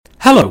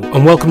Hello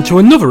and welcome to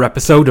another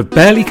episode of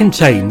Barely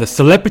Contained, the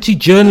celebrity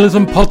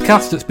journalism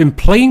podcast that's been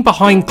playing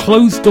behind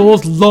closed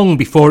doors long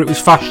before it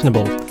was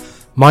fashionable.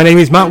 My name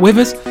is Matt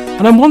Withers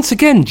and I'm once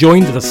again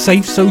joined at a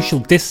safe social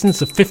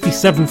distance of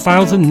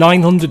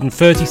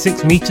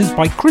 57,936 metres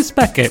by Chris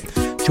Beckett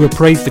to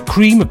appraise the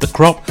cream of the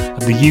crop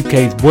of the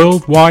UK's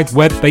worldwide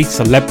web-based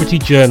celebrity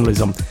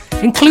journalism,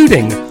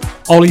 including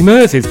Olly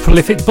Murs'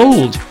 prolific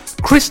bulge,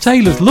 Chris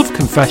Taylor's love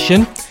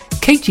confession,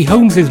 Katie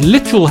Holmes'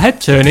 literal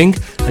head turning,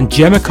 and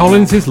Gemma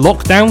Collins'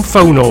 lockdown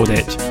phone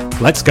audit.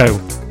 Let's go.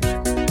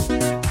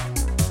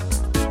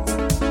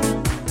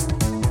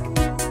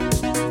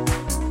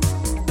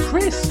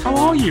 Chris, how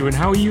are you and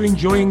how are you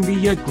enjoying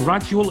the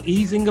gradual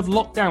easing of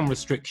lockdown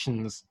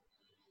restrictions?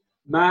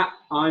 Matt,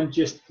 I'm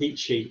just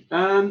peachy.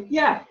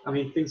 Yeah, I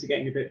mean, things are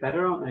getting a bit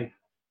better, aren't they?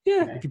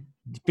 Yeah. Have you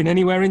been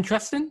anywhere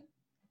interesting?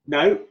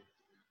 No.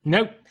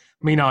 Nope,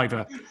 me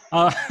neither.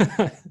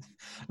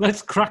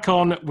 Let's crack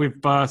on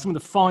with some of the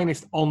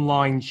finest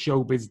online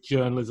showbiz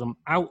journalism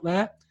out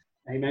there.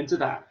 Amen to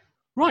that.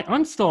 Right,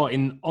 I'm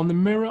starting on the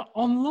Mirror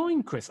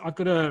Online, Chris. I've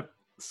got a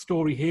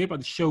story here by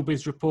the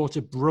showbiz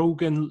reporter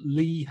Brogan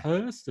Lee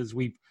Hurst, as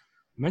we've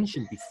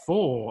mentioned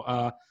before.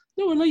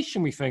 No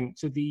relation, we think,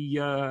 to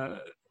the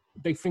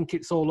They Think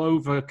It's All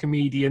Over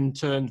comedian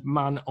turned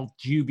man of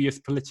dubious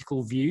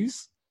political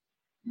views.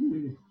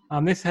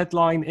 And this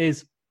headline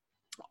is,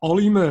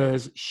 Olly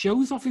Murs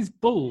shows off his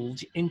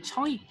bulge in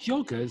tight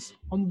joggers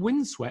on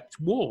windswept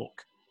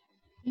walk.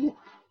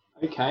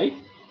 Okay.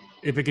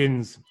 It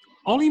begins.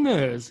 Olly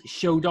Murs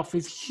showed off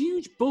his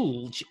huge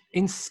bulge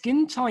in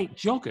skin-tight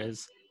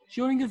joggers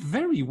during a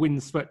very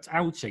windswept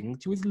outing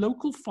to his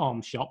local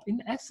farm shop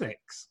in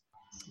Essex.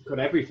 Got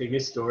everything,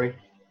 this story.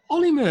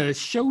 Olly Murs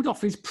showed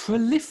off his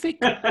prolific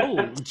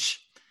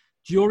bulge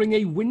during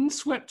a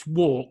windswept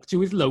walk to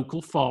his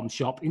local farm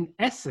shop in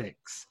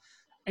Essex.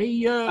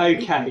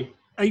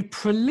 A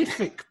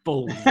prolific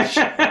bulge.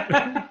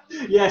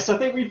 Yes, I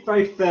think we've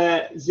both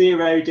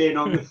zeroed in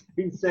on the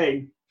same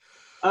thing.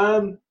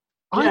 I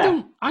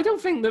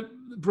don't think that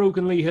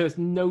Brogan Lee Hurst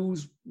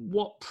knows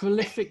what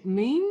prolific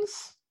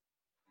means.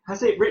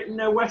 Has it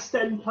written a West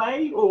End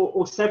play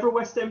or several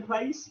West End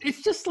plays?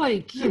 It's just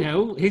like, you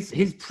know,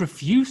 his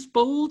profuse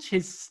bulge,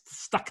 his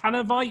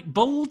Stakhanovite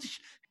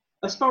bulge.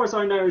 As far as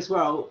I know as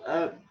well,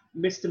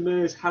 Mr.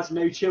 Murs has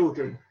no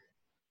children.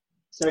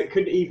 So it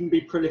couldn't even be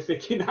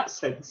prolific in that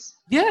sense.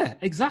 Yeah,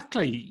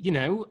 exactly. You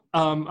know,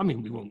 I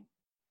mean,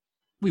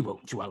 we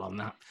won't dwell on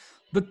that.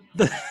 But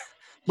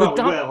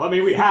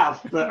we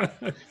have.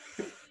 But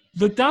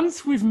the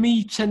Dance With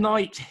Me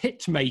Tonight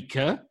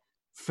hitmaker,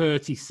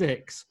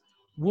 36,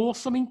 wore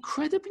some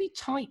incredibly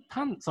tight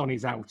pants on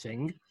his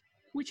outing,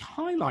 which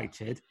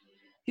highlighted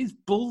his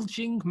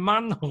bulging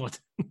manhood.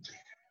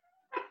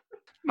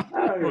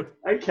 Oh,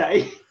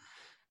 okay.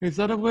 Is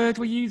that a word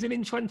we're using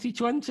in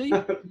 2020?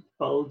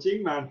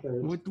 Bulging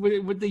manhood.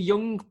 Would the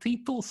young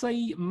people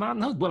say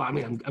manhood? Well, I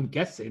mean, I'm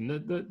guessing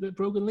that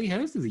Brogan Lee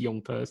Hurst is a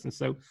young person,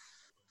 so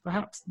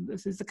perhaps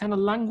this is the kind of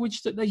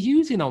language that they're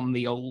using on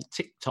the old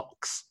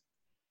TikToks.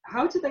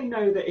 How do they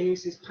know that it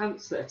is his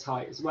pants that are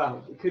tight as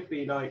well? It could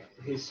be like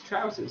his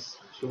trousers,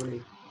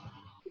 surely.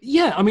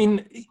 Yeah, I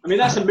mean,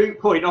 that's a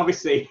moot point,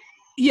 obviously.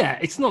 Yeah,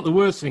 it's not the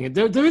worst thing.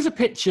 There is a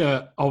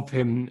picture of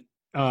him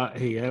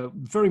here,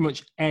 very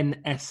much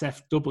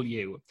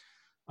NSFW.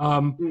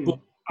 But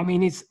I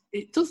mean,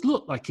 it does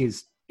look like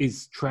his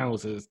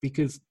trousers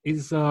because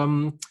I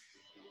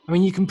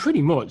mean, you can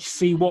pretty much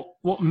see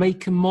what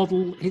make and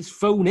model his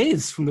phone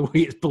is from the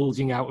way it's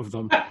bulging out of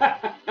them.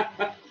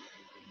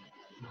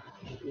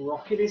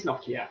 Rocket is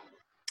Nokia.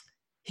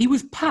 He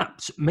was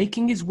papped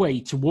making his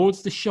way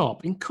towards the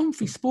shop in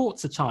comfy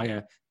sports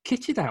attire,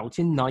 kitted out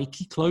in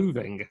Nike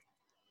clothing.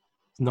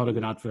 It's not a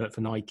good advert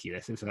for Nike,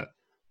 this, is it?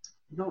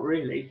 Not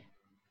really.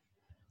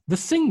 The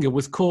singer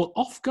was caught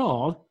off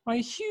guard by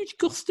a huge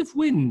gust of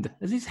wind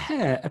as his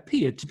hair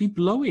appeared to be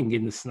blowing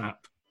in the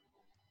snap.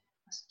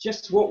 That's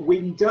just what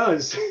wind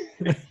does.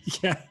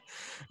 Yeah,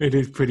 it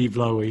is pretty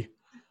blowy.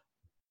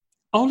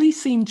 Olly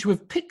seemed to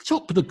have picked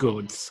up the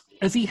goods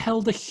as he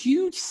held a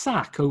huge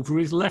sack over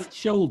his left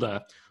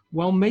shoulder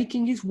while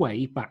making his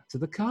way back to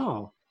the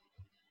car.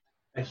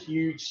 A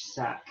huge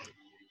sack.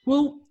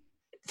 Well,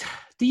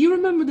 do you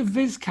remember the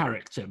Viz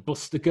character,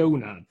 Buster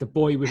Gonad, the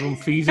boy with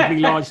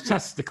unfeasibly large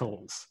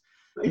testicles?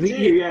 I do,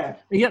 yeah.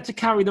 He had to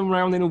carry them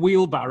around in a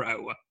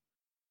wheelbarrow.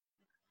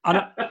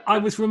 And I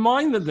was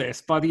reminded of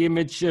this by the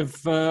image of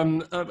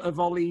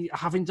Olly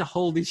having to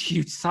hold his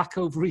huge sack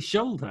over his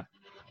shoulder.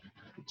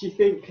 Do you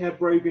think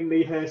Brogan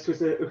Lee Hurst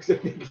was a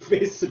big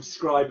Viz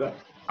subscriber?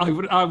 I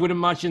would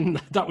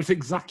imagine that was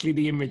exactly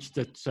the image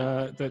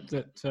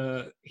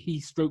that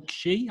he stroke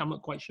she, I'm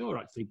not quite sure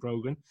actually,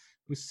 Brogan,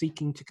 was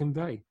seeking to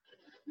convey.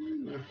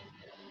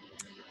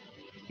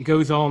 He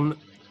goes on,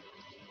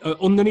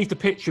 underneath the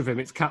picture of him,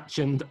 it's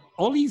captioned,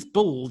 Olly's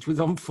bulge was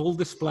on full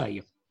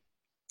display.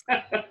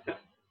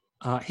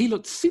 He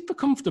looked super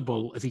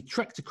comfortable as he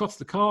trekked across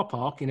the car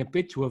park in a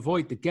bid to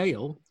avoid the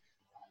gale.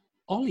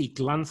 Olly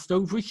glanced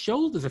over his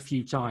shoulders a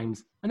few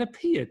times and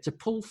appeared to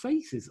pull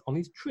faces on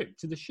his trip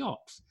to the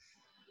shops.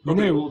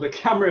 Probably all the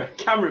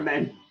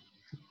cameramen.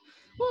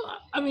 Well,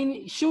 I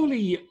mean,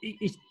 surely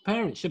his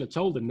parents should have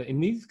told him that in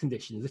these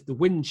conditions, if the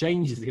wind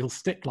changes, he'll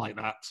stick like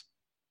that.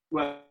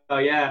 Well,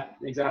 yeah,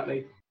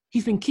 exactly.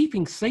 He's been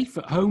keeping safe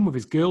at home with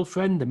his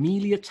girlfriend,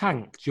 Amelia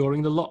Tank,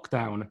 during the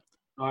lockdown.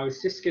 I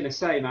was just going to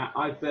say, Matt,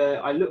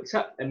 I looked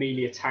up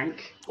Amelia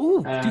Tank.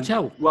 Oh, do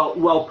tell.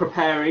 While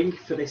preparing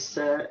for this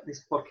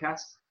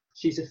podcast.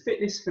 She's a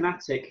fitness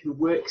fanatic who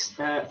works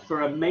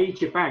for a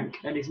major bank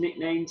and is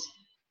nicknamed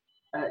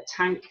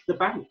Tank the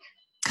Bank.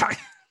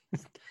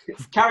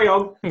 Carry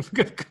on.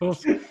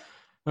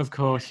 Of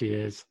course she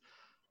is.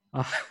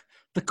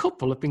 The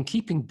couple have been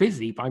keeping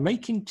busy by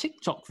making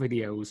TikTok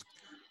videos,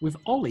 with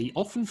Olly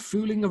often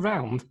fooling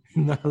around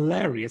in the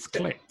hilarious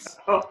clips.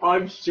 Oh,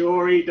 I'm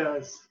sure he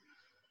does.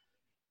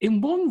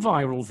 In one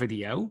viral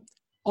video,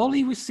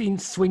 Olly was seen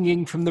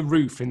swinging from the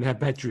roof in their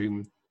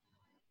bedroom.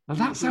 Now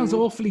that sounds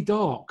awfully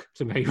dark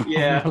to me.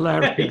 Yeah.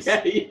 Hilarious.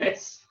 Yeah,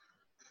 yes.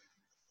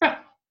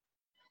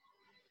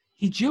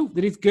 He joked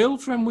that his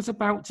girlfriend was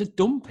about to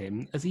dump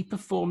him as he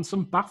performed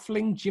some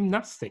baffling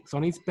gymnastics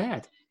on his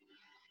bed.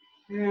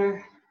 Yeah.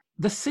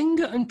 The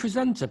singer and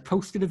presenter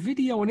posted a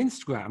video on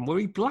Instagram where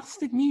he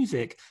blasted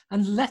music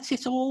and let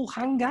it all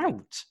hang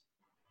out.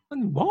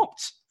 And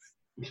what?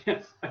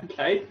 Yeah,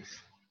 okay.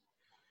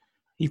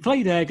 He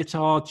played air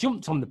guitar,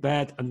 jumped on the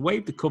bed and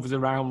waved the covers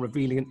around,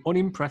 revealing an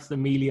unimpressed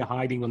Amelia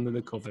hiding under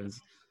the covers.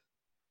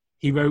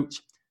 He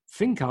wrote,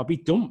 "Think I'll be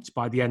dumped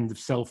by the end of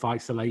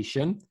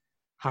self-isolation.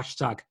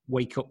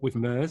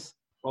 #WakeUpWithMurs."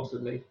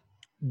 Possibly.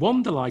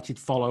 One delighted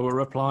follower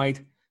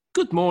replied,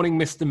 "Good morning,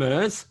 Mr.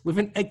 Murs," with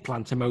an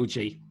eggplant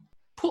emoji.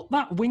 "Put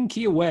that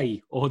winky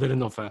away," ordered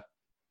another.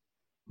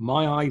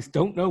 "My eyes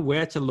don't know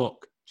where to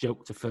look,"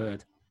 joked a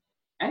third.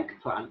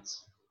 Eggplant?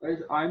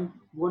 I'm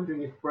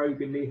wondering if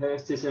Brogan Lee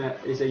Hurst is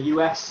a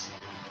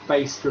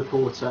US-based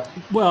reporter.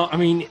 Well, I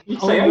mean...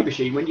 You'd say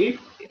aubergine, wouldn't you?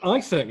 I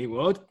certainly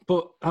would,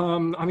 but,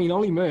 I mean,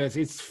 Olly Murs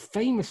is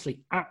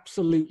famously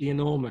absolutely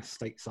enormous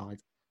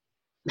stateside.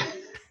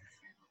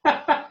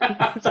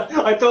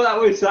 I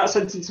thought that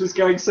sentence was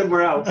going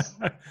somewhere else.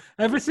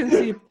 Ever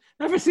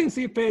since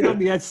he appeared on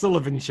the Ed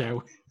Sullivan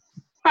Show.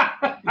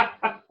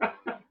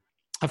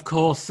 Of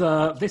course,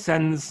 this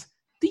ends.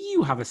 Do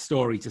you have a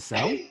story to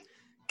sell?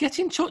 Get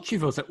in touch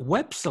with us at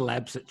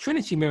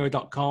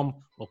webcelebs@trinitymirror.com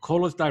or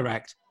call us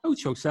direct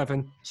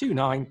 0207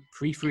 29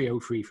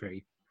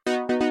 33033.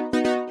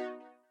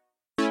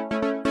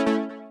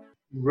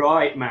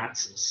 Right, Matt.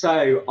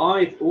 So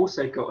I've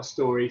also got a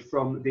story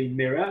from the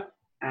Mirror,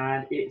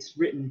 and it's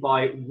written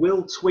by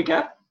Will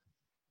Twigger.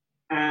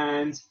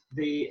 And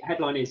the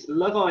headline is,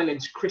 Love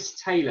Island's Chris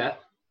Taylor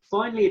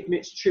finally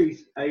admits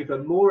truth over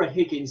Maura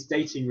Higgins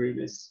dating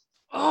rumours.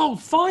 Oh,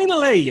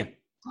 finally!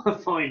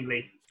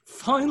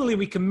 Finally,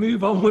 we can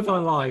move on with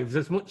our lives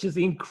as much as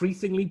the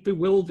increasingly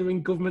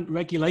bewildering government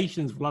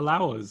regulations will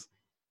allow us.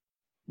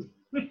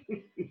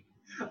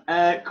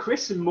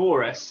 Chris and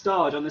Maura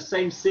starred on the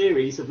same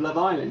series of Love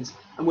Island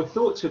and were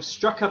thought to have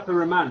struck up a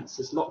romance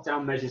as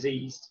lockdown measures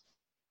eased.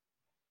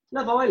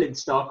 Love Island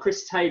star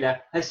Chris Taylor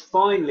has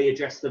finally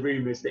addressed the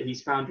rumours that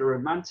he's found a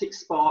romantic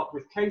spark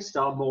with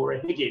co-star Maura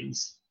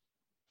Higgins.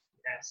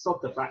 Yeah,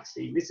 sod the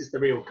vaccine, this is the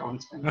real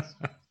content.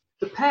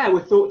 The pair were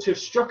thought to have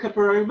struck up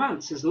a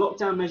romance as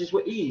lockdown measures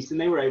were eased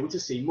and they were able to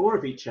see more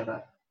of each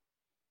other.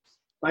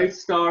 Both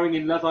starring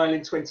in Love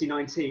Island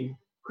 2019,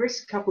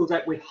 Chris coupled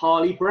up with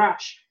Harley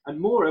Brash and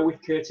Maura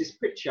with Curtis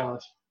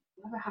Pritchard.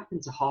 Whatever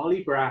happened to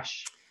Harley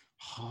Brash?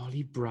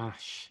 Harley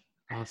Brash.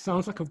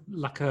 Sounds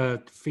like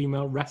a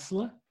female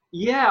wrestler.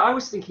 Yeah, I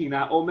was thinking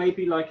that, or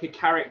maybe like a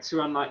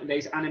character on like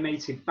those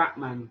animated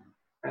Batman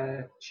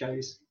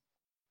shows.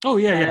 Oh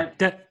yeah.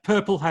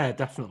 Purple hair,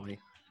 definitely.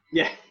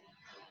 Yeah.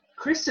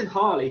 Chris and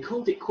Harley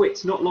called it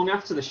quits not long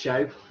after the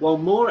show, while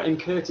Maura and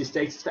Curtis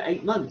dated for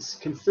 8 months,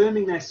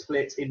 confirming their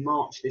split in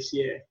March this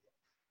year.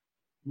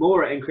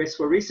 Maura and Chris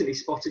were recently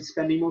spotted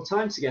spending more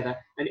time together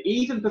and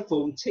even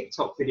performed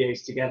TikTok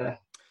videos together.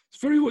 It's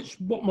very much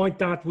what my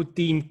dad would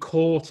deem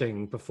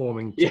courting,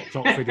 performing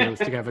TikTok videos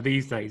together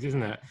these days,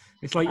 isn't it?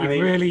 It's like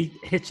you've really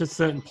hit a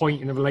certain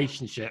point in a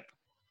relationship.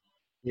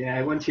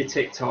 Yeah, once you're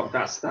TikTok,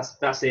 that's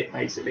it,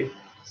 basically.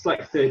 It's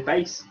like third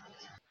base.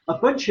 A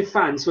bunch of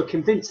fans were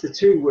convinced the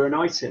two were an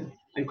item,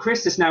 and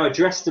Chris has now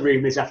addressed the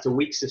rumours after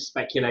weeks of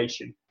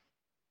speculation.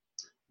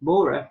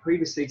 Maura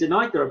previously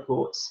denied the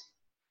reports.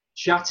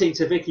 Chatting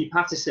to Vicky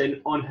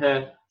Patterson on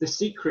her The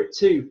Secret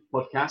 2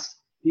 podcast,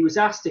 he was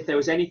asked if there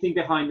was anything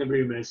behind the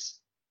rumours.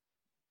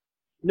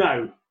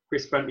 No,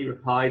 Chris Bentley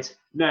replied,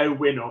 no,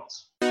 we're not.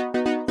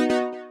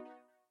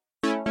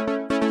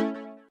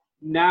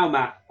 Now,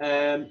 Matt,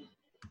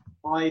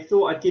 I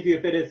thought I'd give you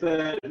a bit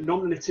of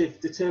nominative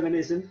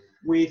determinism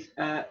with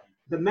the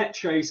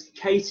Metro's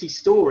Katie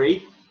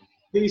Story,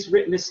 who's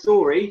written a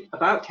story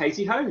about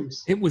Katie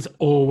Holmes. It was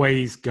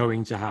always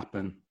going to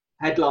happen.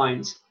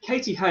 Headlines: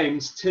 Katie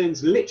Holmes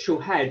turns literal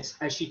heads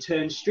as she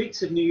turns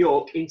streets of New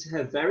York into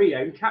her very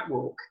own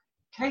catwalk.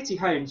 Katie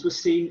Holmes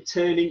was seen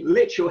turning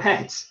literal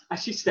heads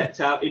as she stepped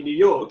out in New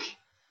York.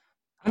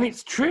 And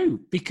it's true,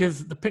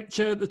 because the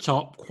picture at the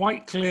top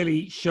quite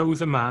clearly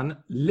shows a man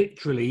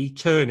literally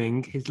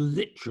turning his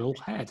literal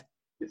head.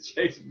 It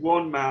shows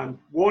one man,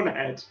 one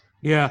head.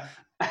 Yeah.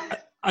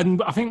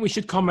 And I think we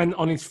should comment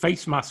on his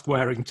face mask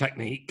wearing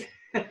technique.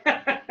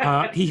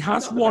 He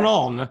has one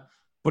on,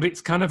 but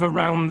it's kind of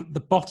around the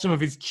bottom of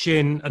his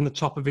chin and the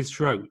top of his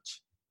throat.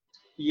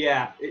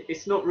 Yeah,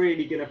 it's not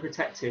really going to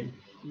protect him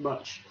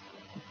much.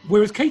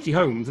 Whereas Katie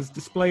Holmes is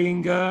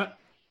displaying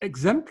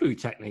exemplary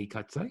technique,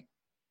 I'd say.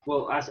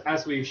 Well,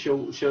 as we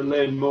shall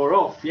learn more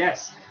of,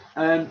 yes.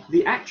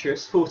 The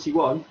actress,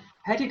 41,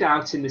 headed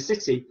out in the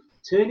city,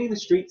 turning the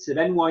streets of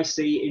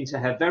NYC into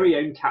her very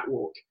own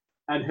catwalk,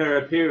 and her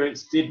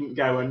appearance didn't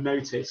go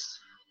unnoticed.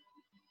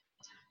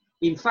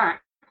 In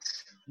fact,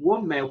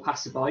 one male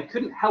passerby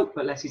couldn't help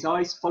but let his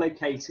eyes follow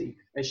Katie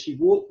as she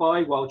walked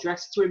by while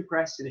dressed to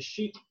impress in a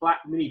chic black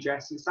mini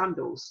dress and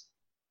sandals.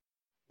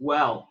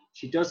 Well,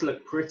 she does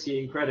look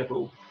pretty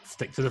incredible.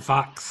 Stick to the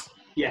facts.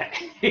 Yeah,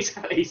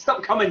 exactly.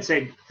 Stop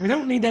commenting. We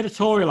don't need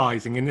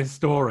editorialising in this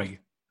story.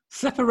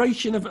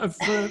 Separation of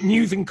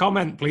news and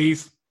comment,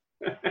 please.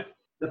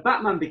 The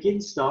Batman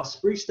Begins star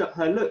spruced up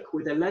her look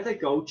with a leather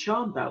gold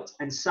charm belt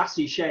and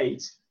sassy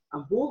shades,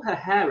 and wore her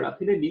hair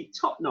up in a neat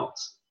top knot.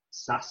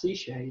 Sassy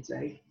shades,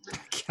 eh?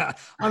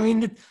 I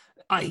mean,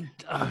 I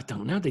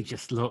don't know. They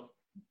just look,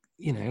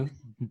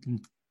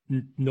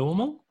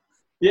 normal.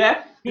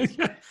 Yeah.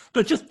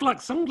 They're just black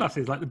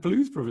sunglasses like the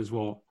Blues Brothers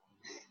wore.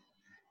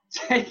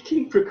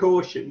 Taking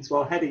precautions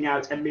while heading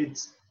out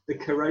amidst the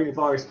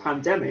coronavirus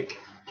pandemic,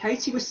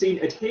 Katie was seen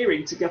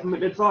adhering to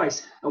government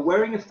advice and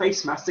wearing a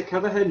face mask to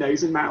cover her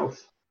nose and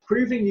mouth.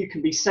 Proving you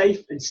can be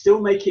safe and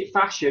still make it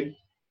fashion,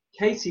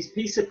 Katie's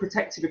piece of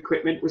protective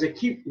equipment was a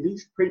cute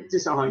leaf print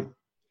design.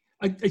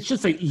 I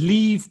should say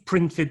leave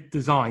printed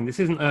design. This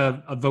isn't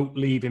a vote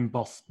leave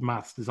embossed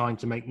mask designed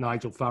to make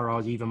Nigel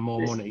Farage even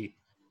more money.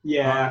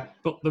 Yeah.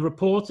 But the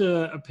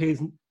reporter appears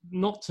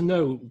not to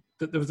know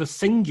that there was a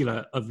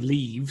singular of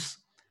leaves,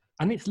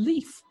 and it's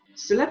leaf.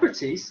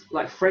 Celebrities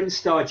like Friends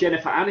star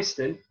Jennifer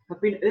Aniston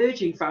have been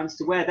urging fans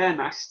to wear their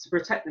masks to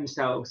protect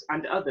themselves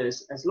and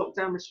others as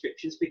lockdown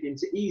restrictions begin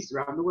to ease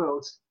around the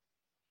world.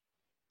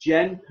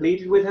 Jen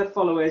pleaded with her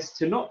followers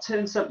to not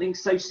turn something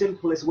so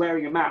simple as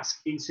wearing a mask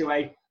into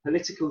a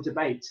political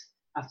debate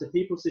after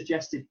people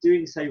suggested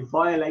doing so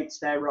violates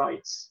their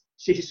rights.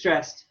 She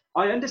stressed,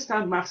 "I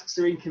understand masks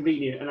are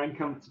inconvenient and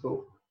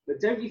uncomfortable,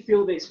 but don't you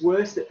feel that it's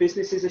worse that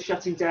businesses are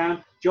shutting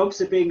down, jobs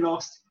are being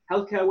lost,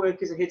 healthcare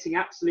workers are hitting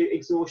absolute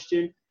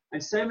exhaustion,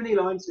 and so many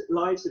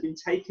lives have been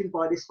taken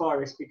by this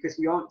virus because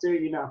we aren't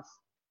doing enough."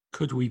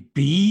 Could we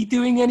be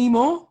doing any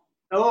more?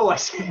 Oh, I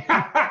see.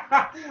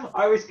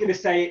 I was going to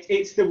say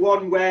it's the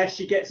one where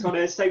she gets on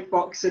her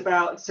soapbox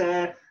about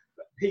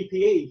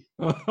PPE.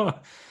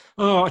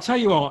 Oh, I tell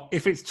you what,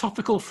 if it's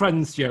topical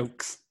Friends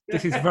jokes,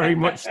 this is very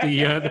much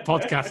the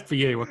podcast for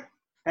you.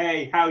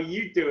 Hey, how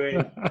you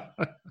doing?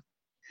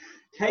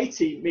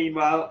 Katie,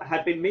 meanwhile,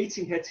 had been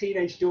meeting her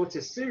teenage daughter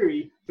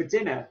Suri for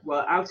dinner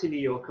while out in New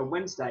York on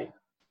Wednesday.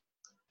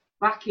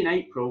 Back in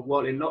April,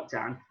 while in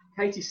lockdown,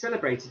 Katie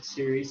celebrated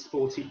Suri's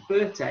 14th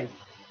birthday.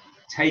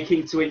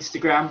 Taking to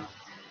Instagram,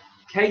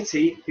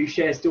 Katie, who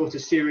shares daughter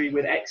Suri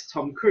with ex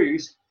Tom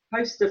Cruise,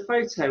 posted a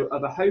photo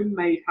of a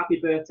homemade happy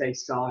birthday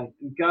sign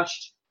and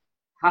gushed,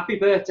 "Happy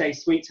birthday,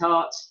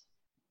 sweetheart.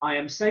 I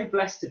am so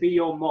blessed to be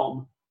your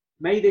mom.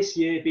 May this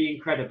year be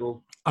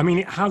incredible." I mean,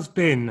 it has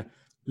been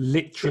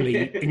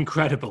literally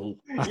incredible.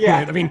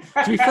 Yeah. I mean,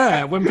 to be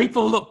fair, when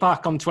people look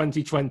back on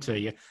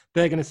 2020,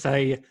 they're going to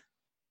say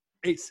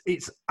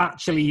it's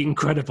actually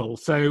incredible.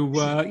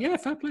 So, yeah,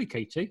 fair play,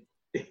 Katie.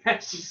 Yeah,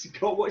 she's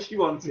got what she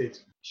wanted.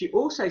 She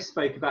also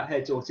spoke about her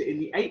daughter in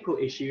the April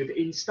issue of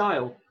In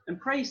Style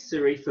and praised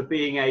Suri for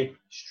being a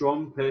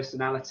strong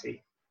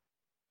personality.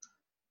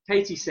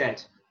 Katie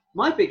said,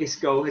 "My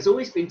biggest goal has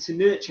always been to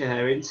nurture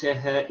her into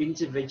her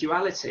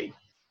individuality,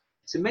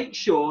 to make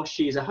sure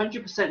she is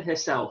 100%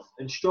 herself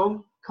and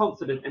strong,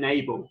 confident and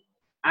able,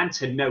 and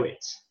to know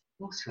it."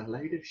 What a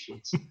load of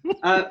shit.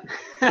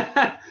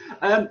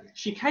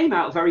 She came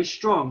out very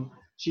strong.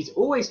 She's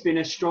always been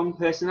a strong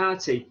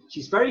personality.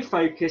 She's very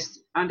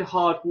focused and a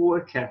hard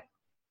worker.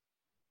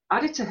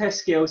 Added to her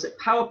skills at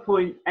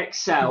PowerPoint,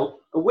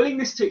 Excel, a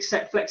willingness to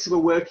accept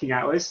flexible working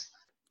hours.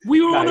 We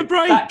were on a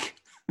break.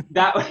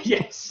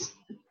 Yes.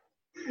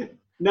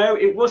 No,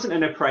 it wasn't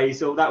an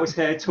appraisal. That was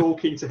her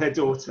talking to her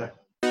daughter.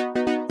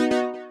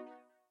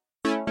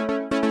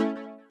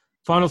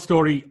 Final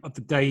story of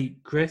the day,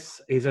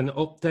 Chris, is an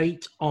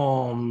update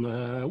on,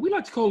 we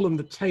like to call them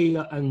the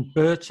Taylor and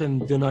Burton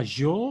de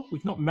Najor.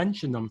 We've not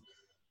mentioned them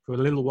for a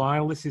little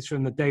while. This is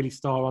from the Daily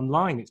Star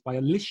Online. It's by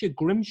Alicia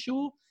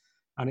Grimshaw,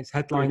 and it's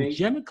headlined,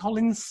 "Gemma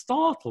Collins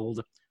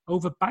startled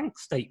over bank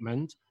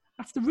statement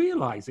after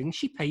realising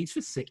she pays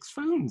for 6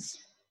 phones."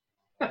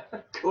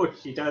 Of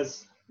course she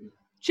does.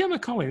 Gemma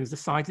Collins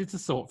decided to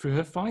sort through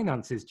her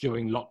finances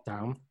during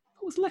lockdown,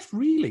 but was left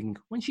reeling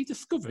when she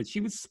discovered she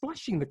was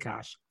splashing the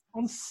cash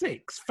on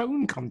 6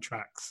 phone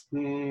contracts.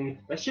 They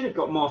should have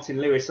got Martin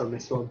Lewis on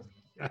this one.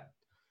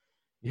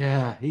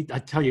 Yeah, I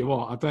tell you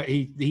what, I bet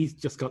he's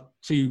just got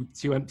two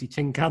empty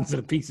tin cans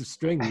and a piece of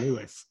string,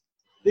 Lewis.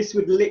 This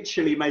would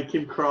literally make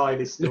him cry,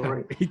 this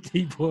story. Yeah,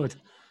 he would.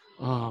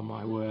 Oh,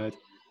 my word.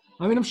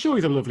 I mean, I'm sure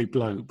he's a lovely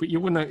bloke, but you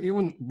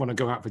wouldn't want to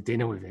go out for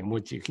dinner with him,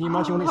 would you? Can you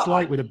imagine what it's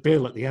like with a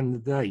bill at the end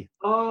of the day?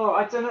 Oh,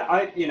 I don't know.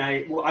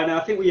 I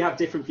think we have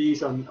different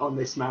views on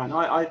this man.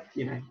 I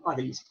think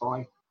he's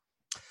fine.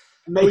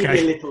 Maybe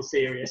a little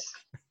serious.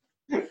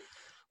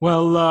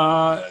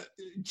 Well,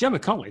 Gemma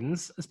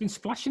Collins has been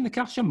splashing the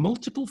cash on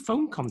multiple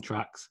phone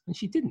contracts, and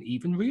she didn't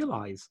even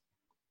realise.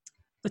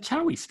 The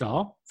Towie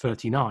star,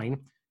 39,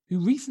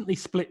 who recently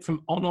split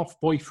from on-off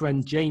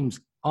boyfriend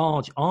James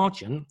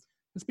Argent,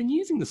 has been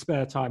using the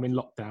spare time in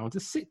lockdown to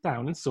sit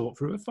down and sort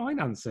through her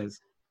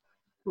finances.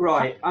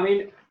 Right. I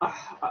mean,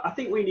 I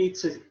think we need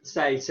to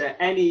say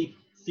to any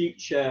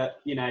future,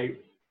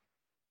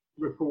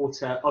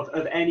 reporter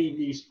of any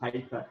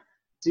newspaper,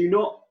 you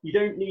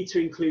don't need to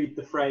include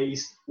the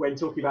phrase when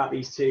talking about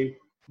these two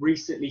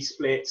recently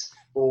split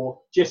or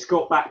just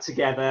got back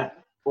together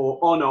or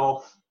on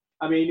off.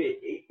 I mean,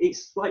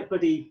 it's like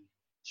bloody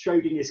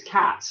Schrodinger's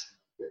cat.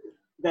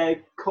 They're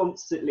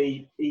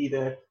constantly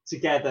either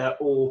together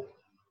or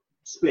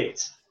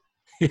split.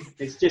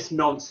 It's just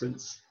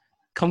nonsense.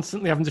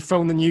 Constantly having to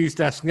phone the news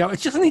desk and go, I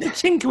just need to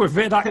tinker with a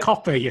bit of that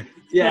copy.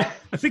 Yeah.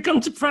 Has it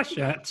gone to press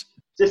yet?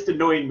 Just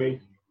annoying me.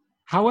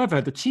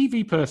 However, the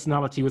TV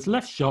personality was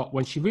left shocked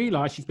when she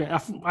realised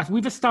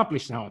we've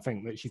established now, I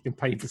think, that she's been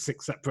paid for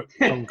 6 separate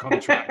phone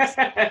contracts.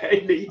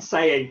 It needs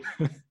saying.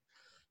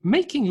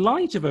 Making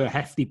light of her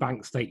hefty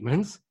bank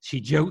statements,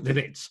 she joked that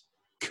it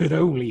could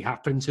only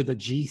happen to the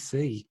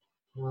GC.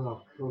 Oh,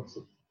 of course.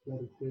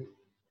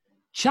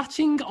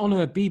 Chatting on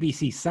her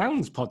BBC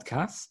Sounds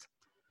podcast,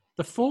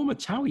 the former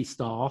Towie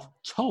star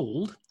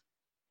told,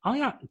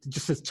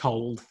 just says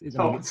told,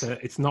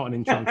 it's not an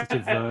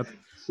intransitive verb.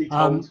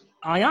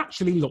 I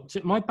actually looked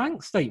at my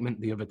bank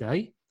statement the other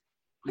day.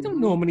 I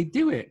don't normally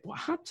do it, but I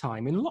had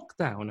time in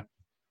lockdown.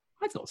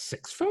 I've got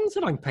 6 phones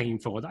that I'm paying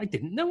for that I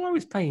didn't know I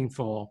was paying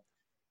for.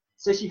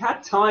 So she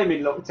had time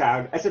in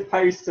lockdown as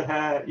opposed to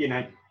her,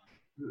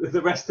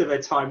 the rest of her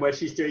time where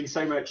she's doing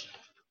so much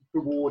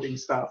rewarding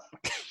stuff.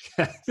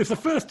 It's the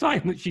first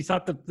time that she's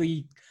had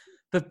the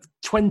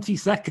 20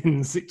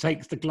 seconds it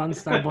takes to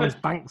glance down one's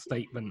bank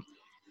statement.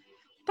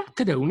 That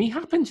could only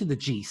happen to the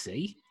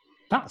GC.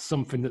 That's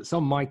something that's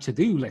on my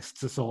to-do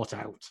list to sort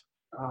out.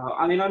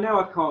 I mean, I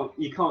know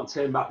you can't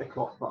turn back the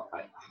clock, but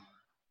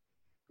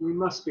we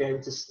must be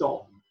able to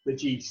stop the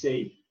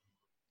GC.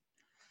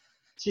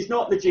 She's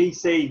not the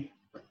GC.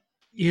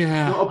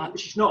 Yeah.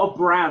 She's not a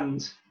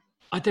brand.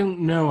 I don't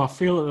know. I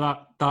feel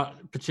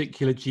that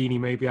particular genie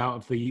may be out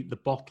of the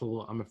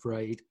bottle, I'm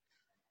afraid.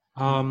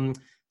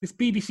 This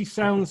BBC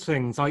Sounds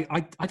things, I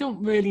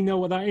don't really know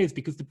what that is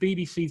because the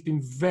BBC's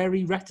been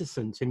very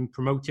reticent in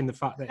promoting the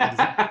fact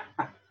that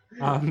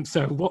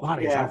so what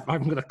that is, I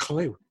haven't got a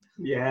clue.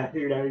 Yeah,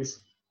 who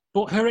knows?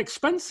 But her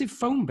expensive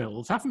phone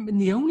bills haven't been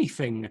the only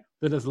thing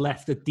that has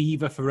left a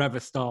Diva Forever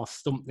star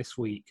stumped this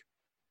week.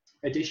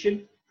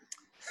 Addition?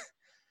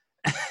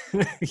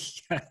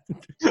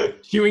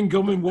 Chewing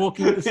gum and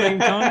walking at the same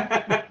time.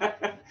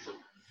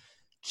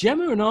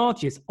 Gemma and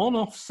Archie's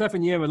on-off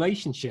 7-year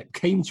relationship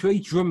came to a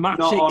dramatic...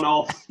 Not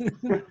on-off.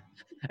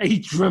 a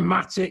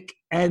dramatic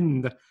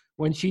end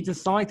when she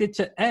decided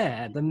to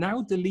air the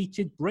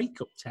now-deleted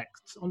breakup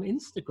texts on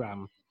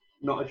Instagram.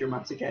 Not a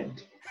dramatic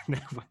end. No,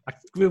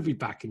 we'll be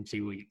back in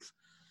 2 weeks.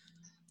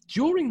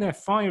 During their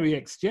fiery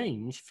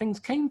exchange, things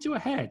came to a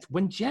head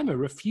when Gemma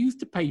refused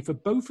to pay for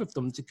both of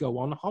them to go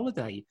on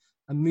holiday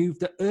and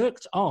moved the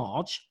irked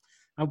Arge,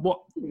 and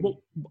what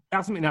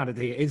hasn't been added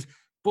here is,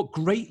 but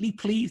greatly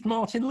pleased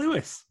Martin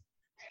Lewis.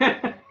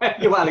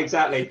 Well,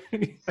 exactly.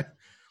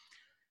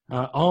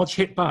 Arge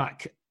hit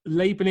back,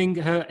 labelling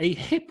her a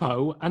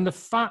hippo and the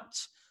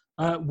fat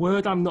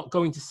word I'm not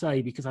going to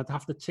say because I'd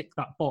have to tick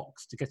that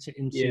box to get it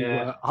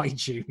into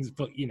iTunes.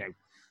 But,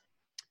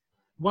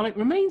 while it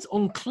remains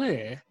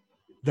unclear,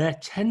 their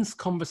tense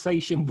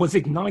conversation was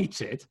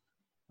ignited.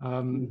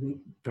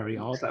 Very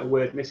odd. Is that a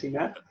word missing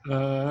there?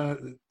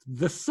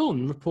 The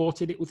Sun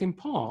reported it was in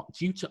part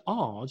due to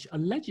Arge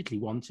allegedly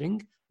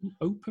wanting an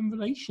open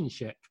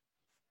relationship.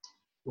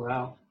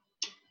 Wow.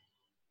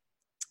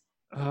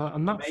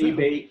 And that's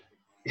maybe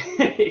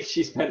if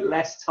she spent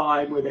less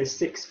time with her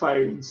 6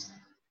 phones.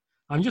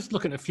 I'm just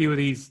looking at a few of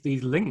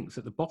these links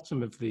at the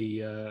bottom of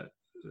the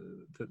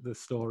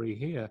story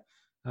here.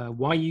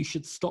 Why you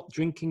should stop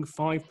drinking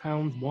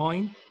 £5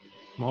 wine.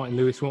 Martin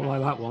Lewis won't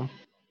like that one.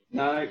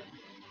 No.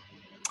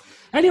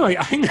 Anyway,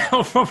 I think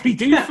that'll probably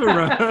do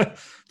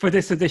for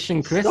this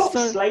edition, Chris. Stop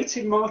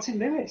slating Martin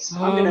Lewis.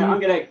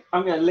 I'm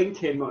gonna link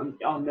him on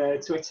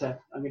Twitter.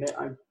 I'm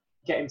gonna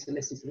get him to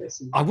listen to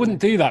this. I wouldn't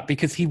do that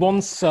because he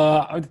once.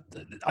 I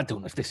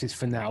don't know if this is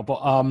for now,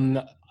 but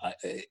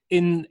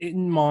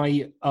in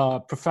my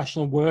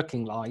professional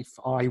working life,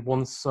 I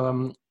once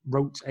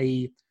wrote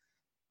a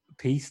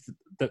piece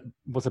that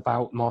was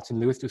about Martin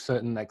Lewis to a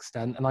certain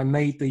extent, and I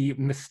made the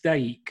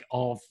mistake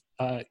of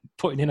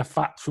putting in a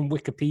fact from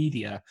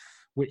Wikipedia,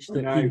 which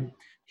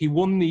he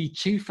won the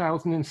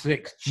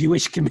 2006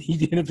 Jewish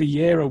Comedian of the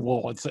Year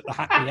awards at the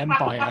Hackney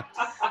Empire.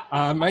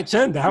 It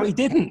turned out he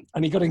didn't,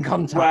 and he got in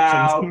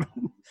contact and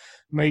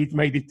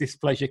made his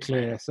displeasure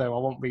clear. So I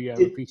won't be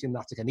repeating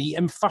that again. He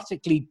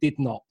emphatically did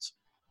not.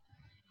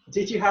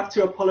 Did you have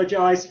to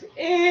apologise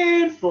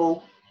in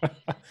full?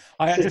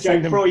 I had to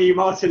send for all you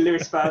Martin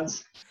Lewis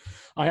fans.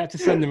 I had to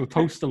send them a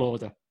postal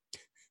order.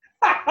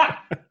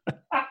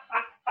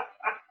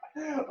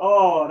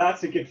 Oh,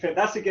 that's a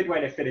good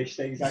way to finish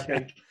things, I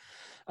think.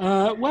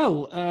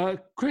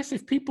 Chris,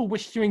 if people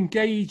wish to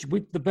engage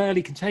with the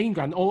Barely Contained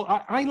grant, or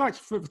I like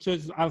to refer to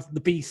it as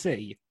the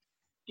BC.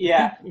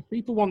 Yeah. If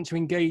people want to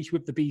engage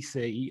with the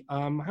BC,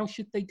 how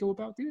should they go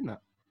about doing that?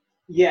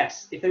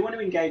 Yes, if they want to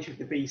engage with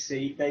the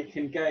BC, they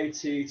can go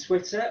to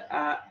Twitter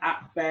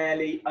at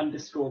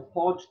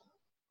barely_pod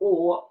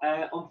or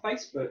on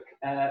Facebook,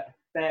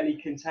 Barely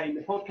Contain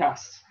the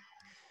Podcast.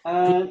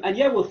 And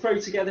yeah, we'll throw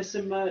together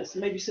some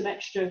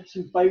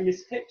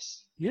bonus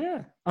tips.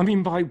 Yeah, I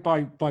mean, by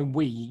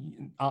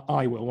we,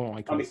 I will,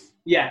 won't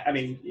I? I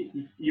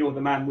mean, you're the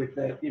man with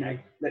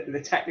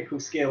the technical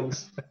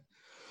skills.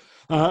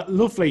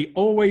 Lovely.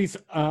 Always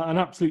an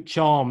absolute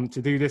charm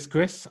to do this,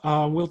 Chris.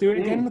 We'll do it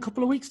again in a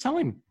couple of weeks'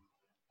 time.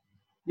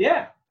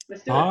 Yeah,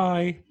 let's do it.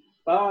 Bye.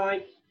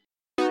 Bye.